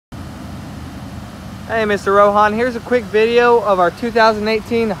Hey, Mr. Rohan, here's a quick video of our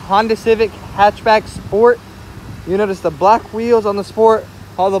 2018 Honda Civic hatchback Sport. You notice the black wheels on the Sport,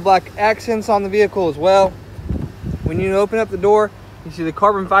 all the black accents on the vehicle as well. When you open up the door, you see the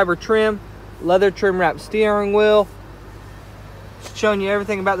carbon fiber trim, leather trim wrapped steering wheel. Just showing you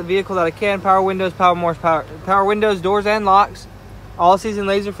everything about the vehicle that I can. Power windows, power windows, doors and locks. All season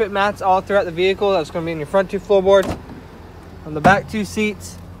laser fit mats all throughout the vehicle. That's going to be in your front two floorboards, on the back two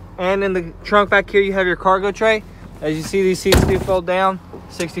seats. And in the trunk back here, you have your cargo tray. As you see, these seats do fold down,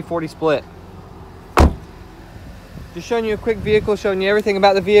 60-40 split. Just showing you a quick vehicle, showing you everything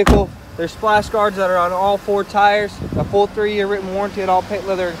about the vehicle. There's splash guards that are on all 4 tires, a full 3-year written warranty on all paint,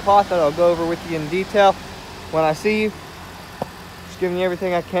 leather, and cloth that I'll go over with you in detail when I see you. Just giving you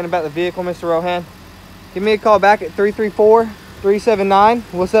everything I can about the vehicle, Mr. Rohan. Give me a call back at 334-379.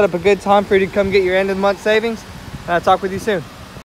 We'll set up a good time for you to come get your end of the month savings, and I'll talk with you soon.